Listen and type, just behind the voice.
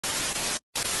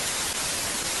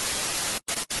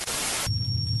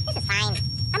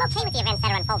okay with the events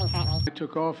that are unfolding currently. I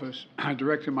took office, I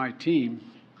directed my team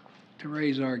to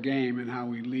raise our game in how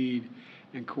we lead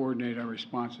and coordinate our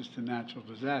responses to natural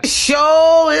disasters.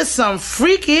 Show is some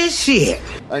freaky shit.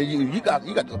 You got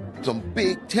some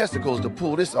big testicles to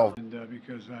pull this off. And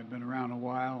because I've been around a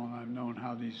while and I've known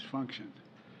how these function,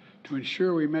 to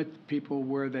ensure we met people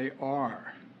where they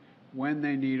are, when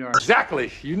they need our...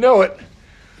 Exactly. You know it.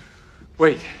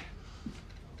 Wait,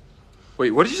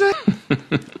 what did you say?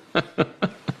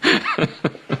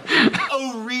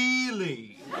 Oh,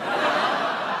 really?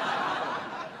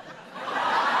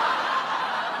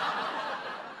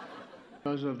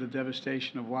 Because of the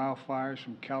devastation of wildfires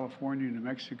from California, New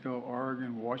Mexico,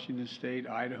 Oregon, Washington State,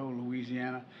 Idaho,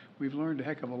 Louisiana, we've learned a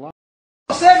heck of a lot.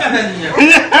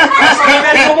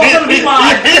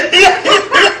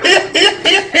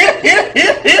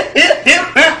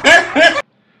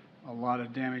 A lot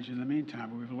of damage in the meantime,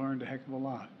 but we've learned a heck of a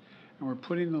lot. And we're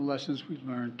putting the lessons we've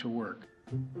learned to work.